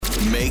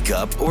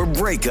Makeup or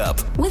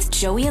Breakup with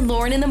Joey and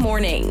Lauren in the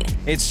morning.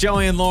 It's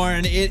Joey and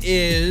Lauren. It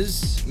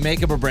is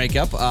Makeup or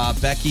Breakup.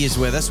 Becky is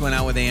with us, went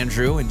out with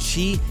Andrew, and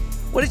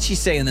what did she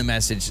say in the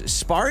message?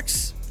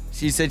 Sparks?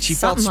 She said she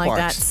felt Something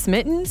sparks. like that.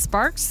 Smitten?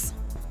 Sparks?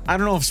 I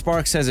don't know if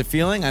sparks has a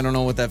feeling. I don't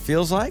know what that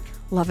feels like.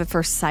 Love at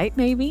first sight,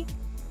 maybe?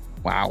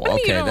 Wow, What do you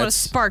mean okay. you don't know what a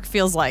spark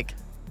feels like?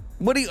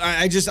 What do you,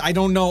 I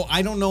don't know.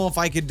 I don't know if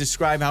I could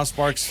describe how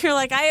sparks. You're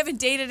like, I haven't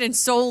dated in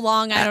so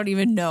long, I don't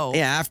even know.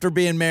 Yeah, after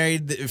being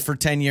married for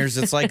 10 years,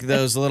 it's like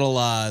those little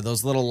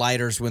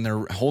lighters when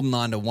they're holding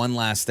on to one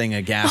last thing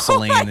of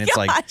gasoline. Oh my it's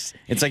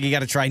gosh. like you got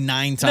to try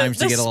 9 times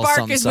to get a little spark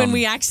something. is when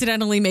we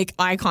accidentally make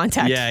eye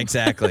contact. Yeah,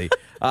 exactly.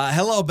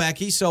 Hello,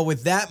 Becky. So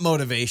with that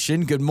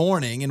motivation, good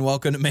morning and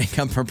welcome to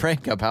Makeup or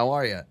Breakup. How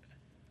are you?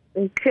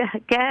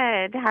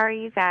 Good. How are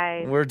you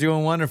guys? We're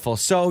doing wonderful.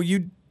 So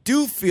you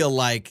do feel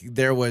like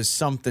there was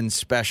something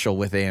special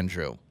with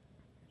Andrew.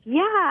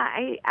 Yeah,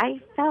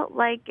 I felt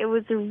like it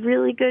was a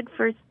really good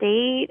first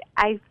date.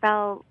 I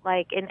felt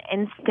like an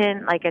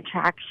instant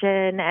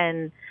attraction,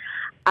 and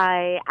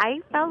I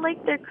felt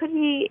like there could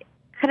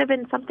have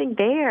been something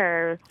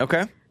there.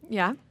 Okay.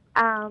 Yeah.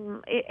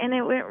 And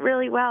it went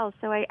really well.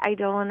 So I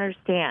don't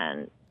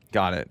understand.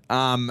 Got it.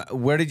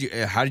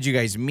 How did you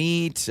guys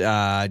meet?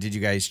 Did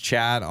you guys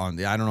chat I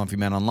don't know if you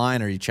met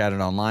online or you chatted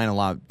online a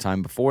lot of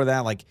time before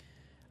that?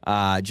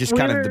 Just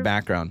kind of the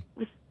background.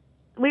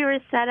 We were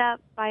set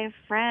up by a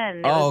friend.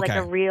 It was okay.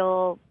 like a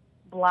real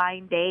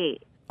blind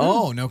date.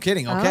 Oh, no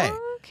kidding. Okay.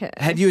 Okay.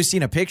 Had you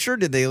seen a picture?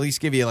 Did they at least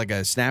give you like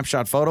a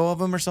snapshot photo of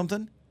him or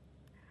something?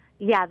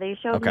 Yeah, they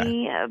showed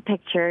me a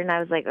picture, and I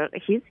was like, oh,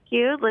 he's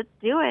cute. Let's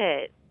do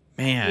it.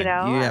 Man, You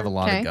know? you have a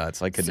lot Okay. of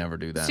guts. I could never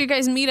do that. So you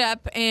guys meet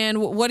up,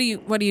 and what do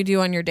you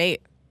do on your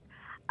date?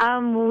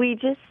 We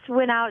just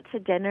went out to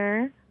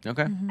dinner.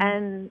 Okay.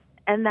 And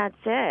that's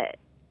it.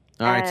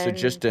 All right, so And-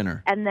 just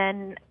dinner. And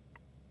then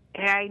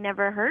I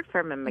never heard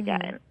from him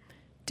again.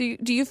 Do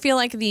you feel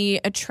like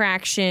the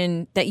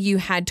attraction that you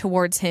had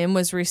towards him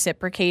was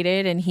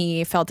reciprocated and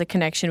he felt a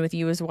connection with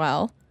you as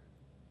well?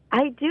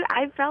 I do.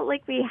 I felt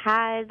like we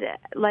had,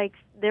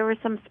 there were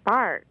some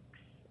sparks.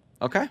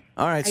 Okay.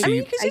 All right. So I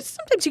mean, because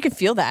sometimes you can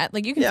feel that.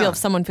 Like, you can Yeah. feel if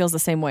someone feels the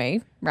same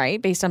way,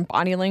 right? Based on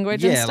body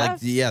language and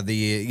stuff.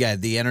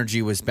 the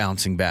energy was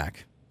bouncing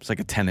back. It's like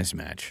a tennis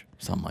match,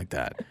 something like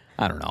that.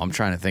 I don't know. I'm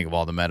trying to think of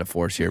all the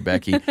metaphors here,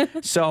 Becky.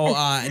 So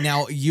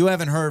now you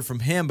haven't heard from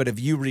him, but have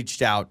you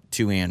reached out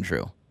to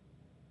Andrew?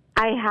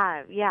 I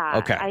have, yeah.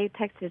 Okay. I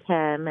texted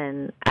him,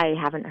 and I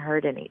haven't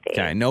heard anything.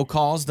 Okay. No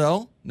calls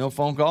though. No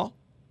phone call.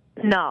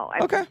 No,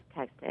 I Okay.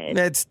 just texted.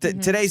 It's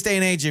today's day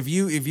and age. If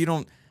you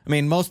don't, I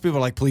mean, most people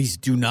are like, please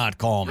do not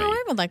call me. Oh,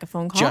 I would like a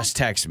phone call. Just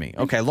text me.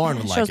 Okay, Lauren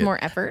would like it. Shows more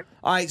effort.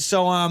 All right,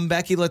 so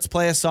Becky, let's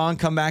play a song.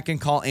 Come back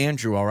and call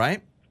Andrew. All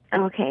right.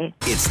 Okay.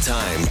 It's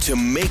time to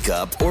make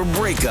up or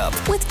break up.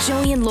 With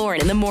Joey and Lauren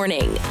in the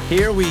morning.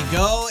 Here we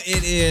go.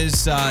 It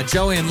is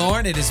Joey and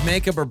Lauren. It is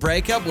Makeup or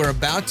Breakup. We're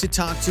about to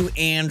talk to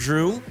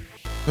Andrew,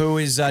 who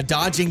is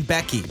dodging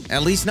Becky,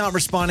 at least not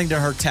responding to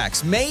her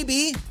text.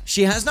 Maybe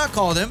she has not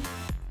called him.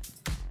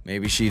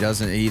 Maybe he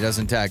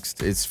doesn't text.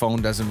 His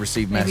phone doesn't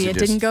receive Maybe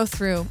messages. it didn't go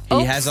through.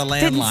 He has a landline.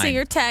 Didn't see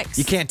your text.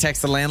 You can't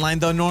text the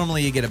landline, though.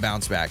 Normally you get a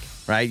bounce back,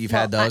 right? You've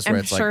had those where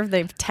I'm it's sure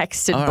they've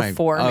texted All right,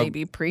 before,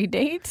 maybe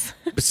pre-dates.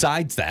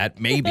 besides that,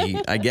 maybe,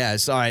 I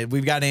guess. All right,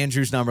 we've got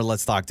Andrew's number.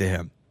 Let's talk to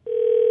him.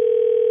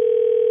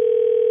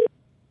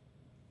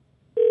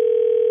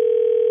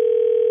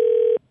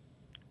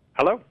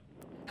 Hello?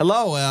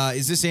 Hello,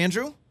 is this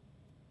Andrew?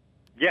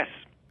 Yes.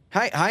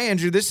 Hi,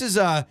 Andrew. This is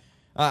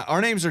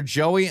our names are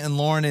Joey and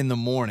Lauren in the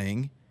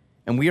morning,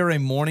 and we are a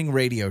morning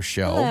radio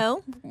show.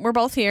 Hello. We're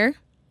both here.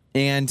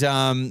 And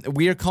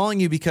we are calling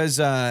you because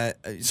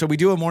so we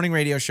do a morning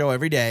radio show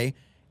every day,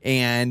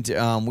 and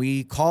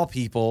we call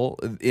people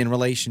in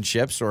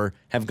relationships or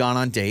have gone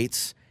on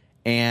dates.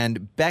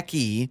 And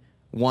Becky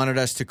wanted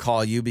us to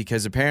call you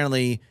because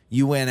apparently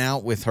you went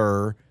out with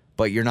her,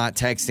 but you're not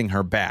texting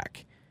her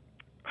back.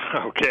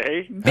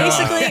 Okay.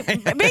 Basically,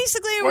 What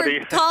do we're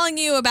you- calling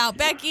you about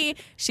Becky.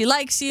 She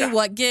likes you.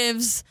 What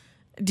gives?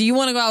 Do you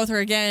want to go out with her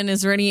again?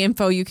 Is there any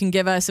info you can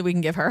give us that we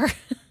can give her?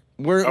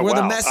 We're the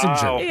wow.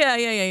 messenger. Oh.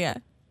 Yeah.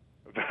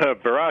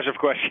 Barrage of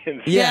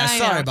questions. Yeah, I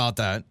sorry know. about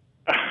that.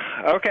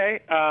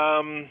 Okay.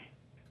 Wow.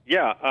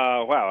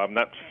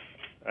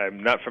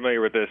 I'm not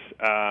familiar with this.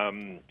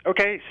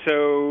 Okay.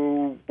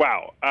 So,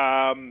 wow.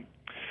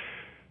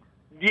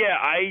 Yeah,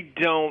 I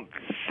don't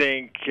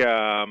think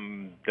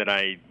that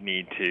I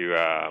need to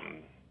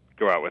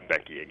go out with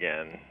Becky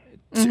again.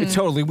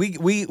 Totally.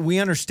 We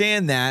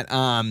understand that.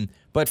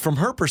 But from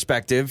her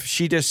perspective,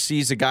 she just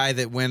sees a guy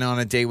that went on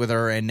a date with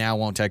her and now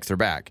won't text her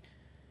back.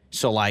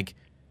 So,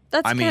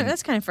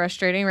 That's kind of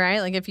frustrating,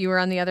 right? Like if you were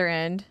on the other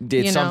end.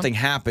 did something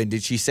happen?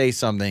 Did she say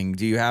something?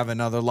 Do you have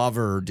another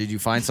lover? Did you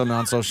find something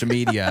on social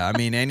media? I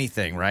mean,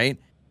 anything, right?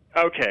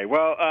 Okay.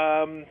 Well,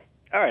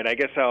 all right. I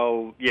guess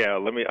I'll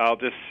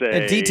just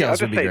say details I'll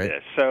just would be say great.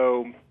 this.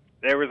 So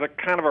there was a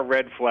kind of a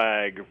red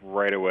flag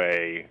right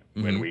away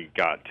when we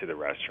got to the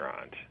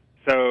restaurant.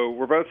 So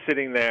we're both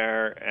sitting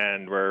there,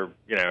 and we're,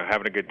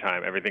 having a good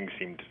time. Everything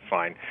seemed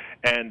fine.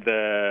 And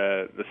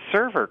the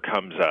server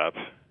comes up,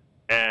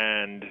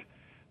 and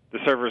the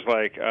server's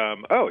like,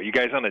 oh, you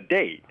guys on a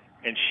date?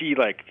 And she,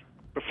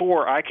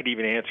 before I could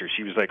even answer,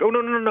 she was like, oh,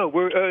 no.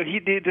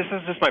 This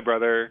is just my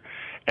brother.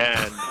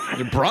 And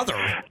Your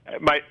brother?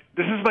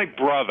 This is my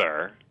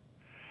brother.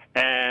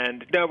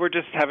 And, no, we're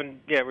just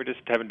having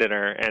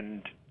dinner.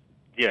 And,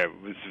 it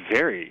was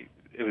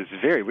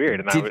very weird.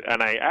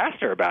 And I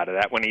asked her about it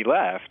when he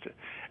left.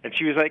 And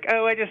she was like,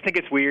 oh, I just think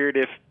it's weird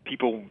if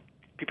people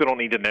don't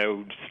need to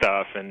know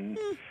stuff and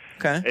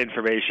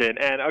information.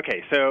 And, and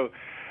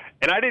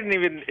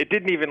it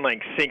didn't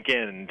even sink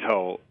in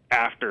until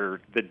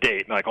after the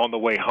date, on the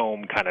way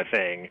home kind of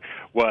thing,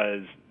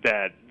 was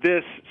that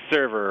this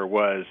server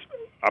was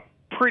a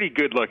pretty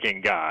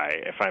good-looking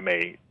guy, if I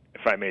may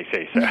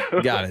say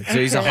so. Got it. So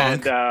he's a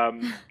hunk.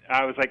 And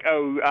I was like,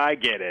 oh, I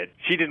get it.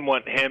 She didn't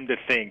want him to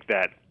think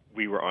that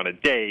we were on a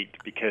date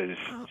because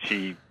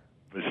she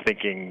was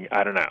thinking,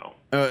 I don't know.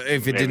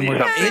 If it didn't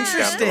work out.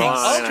 Interesting.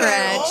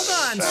 Okay,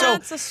 hold on.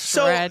 That's a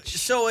stretch.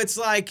 So it's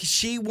like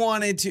she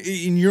wanted to,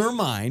 in your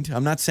mind,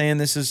 I'm not saying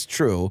this is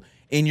true,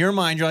 in your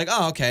mind, you're like,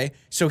 oh, okay,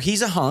 so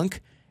he's a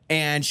hunk,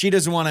 and she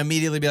doesn't want to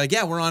immediately be like,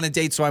 yeah, we're on a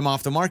date, so I'm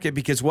off the market,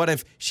 because what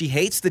if she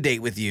hates the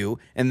date with you,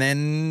 and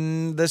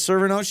then the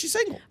server knows she's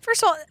single?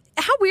 First of all,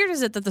 how weird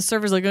is it that the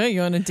server's like, oh,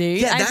 you on a date?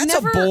 Yeah, that's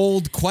a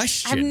bold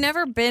question. I've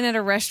never been at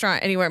a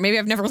restaurant anywhere. Maybe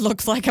I've never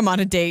looked like I'm on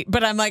a date,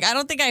 but I'm like, I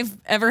don't think I've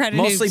ever had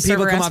any Mostly people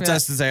server come ask up me to that.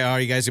 us and say, oh, are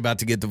you guys about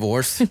to get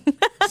divorced? Is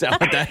that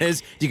what that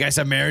is? Do you guys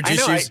have marriage I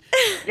know, issues?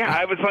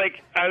 I was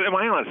like, am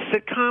I on a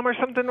sitcom or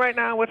something right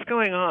now? What's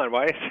going on?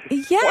 Why?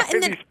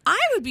 And then I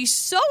would be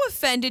so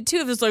offended, too,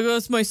 if it's like, oh,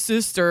 it's my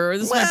sister, or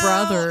this is my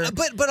brother.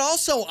 But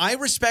also, I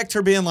respect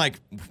her being like,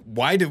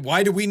 why do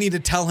we need to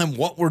tell him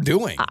what we're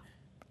doing?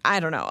 I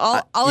don't know.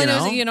 All I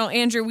know is that,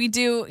 Andrew, we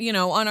do,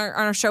 on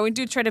our show, we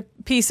do try to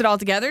piece it all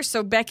together.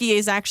 So Becky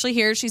is actually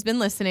here. She's been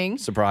listening.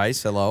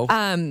 Surprise. Hello.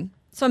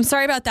 So I'm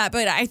sorry about that,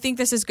 but I think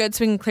this is good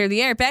so we can clear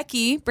the air.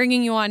 Becky,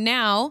 bringing you on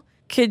now,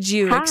 could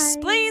you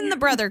explain the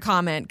brother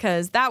comment?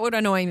 Because that would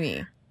annoy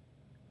me.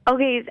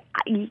 Okay,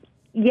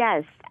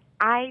 yes.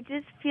 I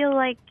just feel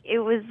like it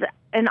was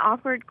an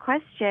awkward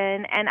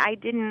question, and I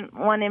didn't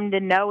want him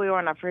to know we were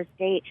on a first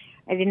date.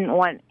 I didn't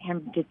want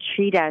him to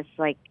treat us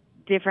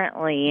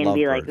differently and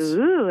be like,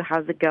 ooh,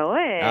 how's it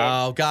going?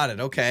 Oh, got it.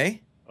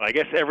 Okay. Well, I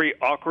guess every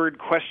awkward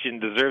question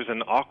deserves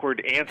an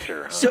awkward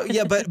answer. Huh? So,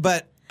 yeah,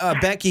 but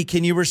Becky,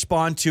 can you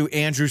respond to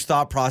Andrew's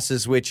thought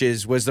process, which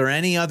is, was there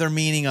any other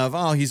meaning of,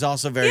 oh, he's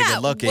also very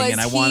good looking, and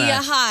I want to...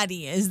 Was he a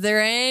hottie? Is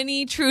there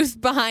any truth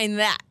behind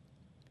that?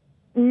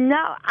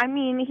 No, I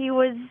mean, he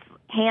was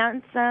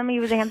handsome. He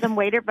was a handsome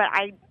waiter, but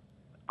I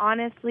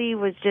honestly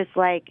was just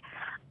like,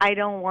 I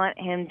don't want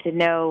him to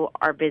know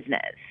our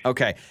business.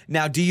 Okay.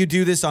 Now, do you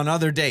do this on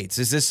other dates?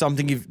 Is this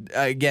something you've,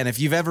 again, if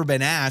you've ever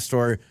been asked,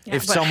 or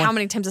if but someone... how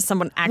many times has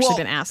someone actually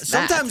been asked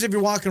sometimes if you're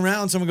walking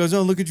around, someone goes,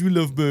 oh, look at you,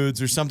 lovebirds,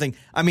 or something.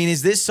 I mean,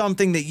 is this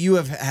something that you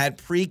have had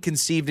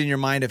preconceived in your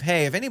mind of,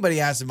 hey, if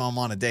anybody asks if I'm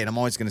on a date, I'm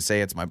always going to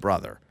say it's my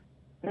brother?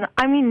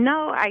 I mean,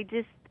 no, I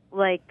just,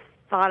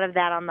 thought of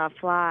that on the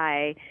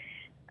fly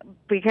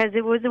because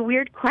it was a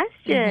weird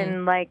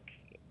question. Mm-hmm.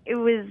 It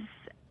was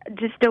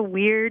just a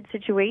weird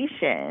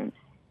situation.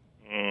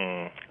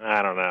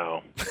 I don't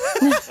know.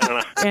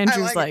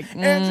 Andrew's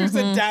Andrew's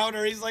a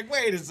downer. He's like,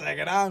 wait a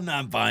second, I'm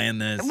not buying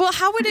this. Well,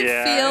 how would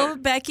it feel,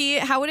 Becky?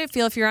 How would it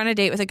feel if you're on a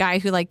date with a guy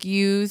who,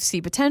 you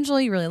see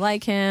potential, you really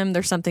like him,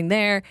 there's something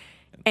there,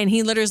 and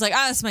he literally is like,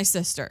 it's my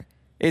sister.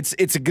 It's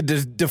a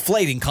good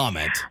deflating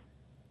comment.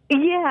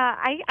 Yeah,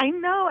 I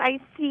know. I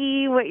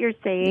see what you're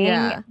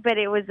saying, but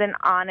it was an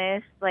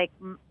honest,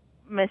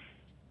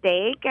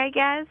 mistake, I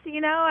guess,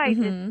 I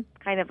just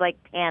kind of,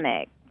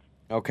 panicked.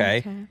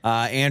 Okay.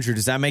 Andrew,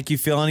 does that make you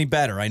feel any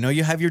better? I know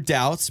you have your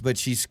doubts, but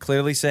she's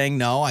clearly saying,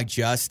 no,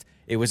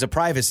 it was a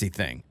privacy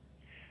thing.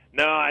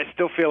 No, I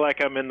still feel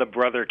like I'm in the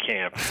brother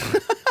camp.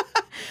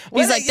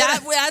 He's like,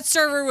 that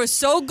server was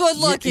so good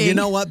looking. You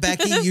know what,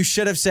 Becky? You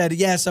should have said,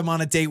 yes, I'm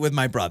on a date with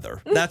my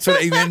brother. That's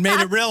what it made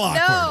it real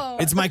awkward. No.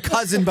 It's my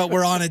cousin, but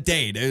we're on a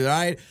date, all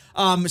right?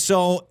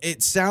 So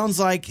it sounds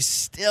like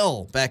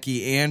still,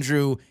 Becky,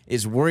 Andrew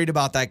is worried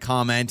about that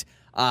comment.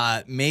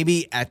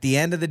 Maybe at the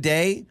end of the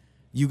day,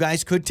 you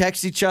guys could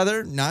text each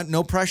other.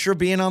 No pressure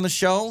being on the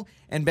show.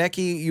 And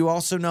Becky, you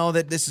also know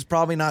that this is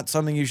probably not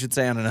something you should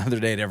say on another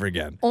date ever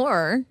again.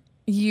 Or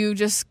you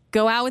just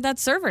go out with that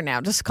server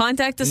now. Just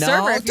contact the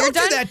server. No, don't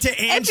do that to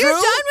Andrew. If you're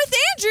done with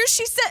Andrew,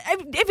 she said,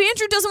 if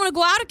Andrew doesn't want to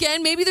go out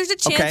again, maybe there's a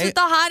chance with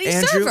the hottie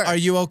Andrew, server. Are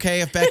you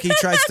okay if Becky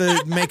tries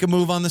to make a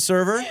move on the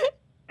server?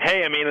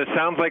 Hey, I mean, it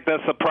sounds like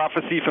that's a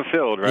prophecy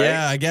fulfilled, right?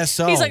 Yeah, I guess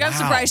so. He's like, I'm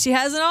surprised she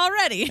hasn't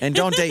already. And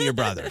don't date your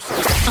brothers.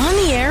 On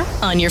the air,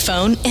 on your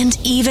phone, and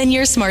even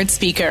your smart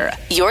speaker.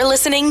 You're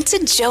listening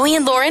to Joey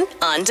and Lauren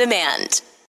on demand.